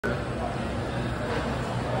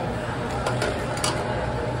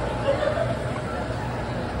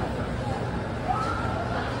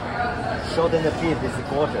show them the beef. It's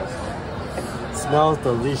gorgeous. Smells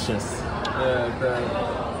delicious. Yeah, great.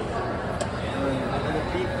 And then the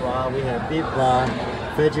beef broth, we have beef broth,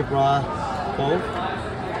 veggie broth, both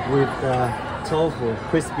with tofu,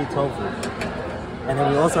 crispy tofu. And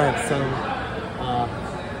then we also have some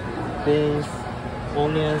beans,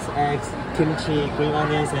 onions, eggs, kimchi, green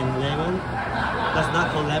onions, and lemon. That's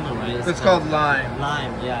not called lemon, right? It's called lime.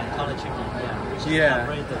 Lime, yeah, colored chicken, yeah. Which is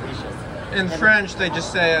very delicious. In French, they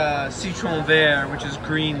just say citron vert, which is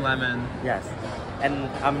green lemon. Yes. And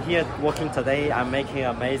I'm here working today. I'm making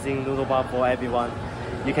amazing noodle bar for everyone.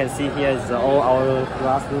 You can see here is all our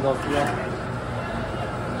glass noodles here.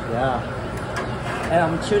 Yeah. And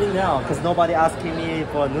I'm chilling now because nobody asking me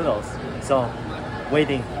for noodles. So,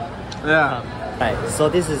 waiting. Yeah. Right. So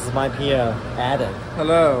this is my peer, Adam.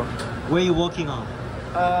 Hello. Where are you working on?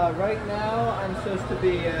 Right now, I'm supposed to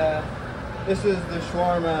be. This is the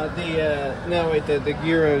shawarma. The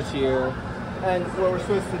gyros here. And what we're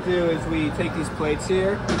supposed to do is we take these plates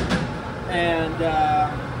here, and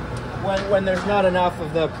when there's not enough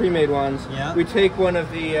of the pre-made ones, we take one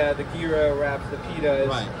of the gyro wraps, the pitas.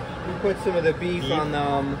 Right. We put some of the beef on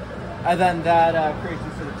them, and then that creates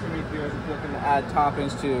this sort of pre-made gyros that people can add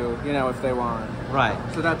toppings to, you know, if they want. Right.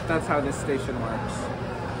 So that's how this station works.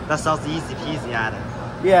 That sounds easy peasy, Adam.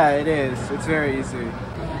 Yeah, it is. It's very easy.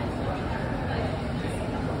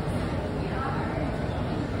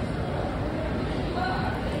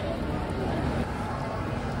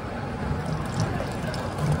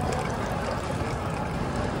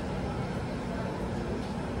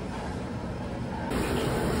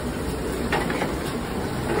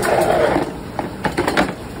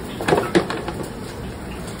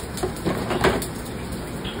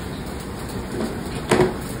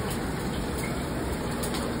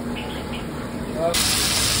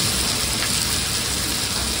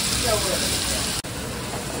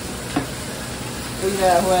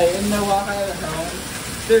 Yeah, wait, in Milwaukee at home,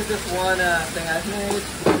 there's this one thing I've made.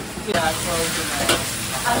 Yeah, I closed in there.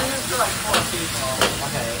 I mean, it's for like 4 people.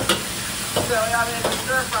 Okay. So, I mean, it's a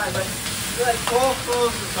stir fry, but you like both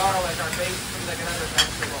cloves of garlic are basically like another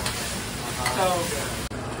vegetable. So good.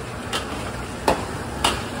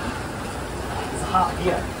 It's hot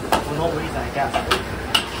here, for no reason, I guess.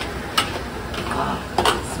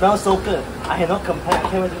 Smells so good. I cannot compare. I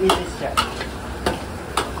can't wait to eat this shit.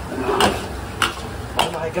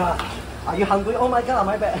 Oh my god. Are you hungry? Oh my god,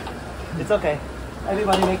 my bad. It's okay.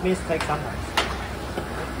 Everybody make mistakes sometimes.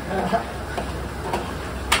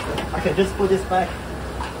 I can just put this back.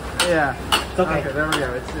 Yeah. It's okay. Okay, there we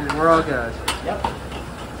go. We're all good. Yep.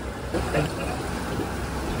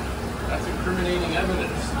 That's incriminating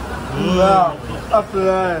evidence. No. Up to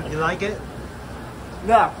there. You like it?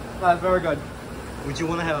 Yeah, that's very good. Would you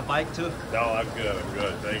want to have a bite too? No, I'm good.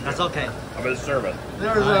 Thank you. That's okay. I'm gonna serve it.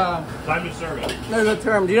 There's Time to serve it. there's a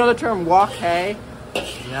term. Do you know the term wok hay?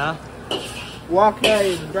 Yeah? Wok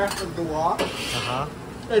hay is breath of the wok. Uh-huh.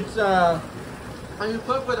 It's when you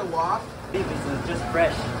cook with a wok. Beef is just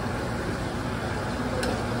fresh.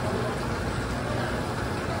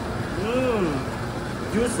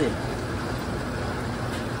 Mmm. Juicy.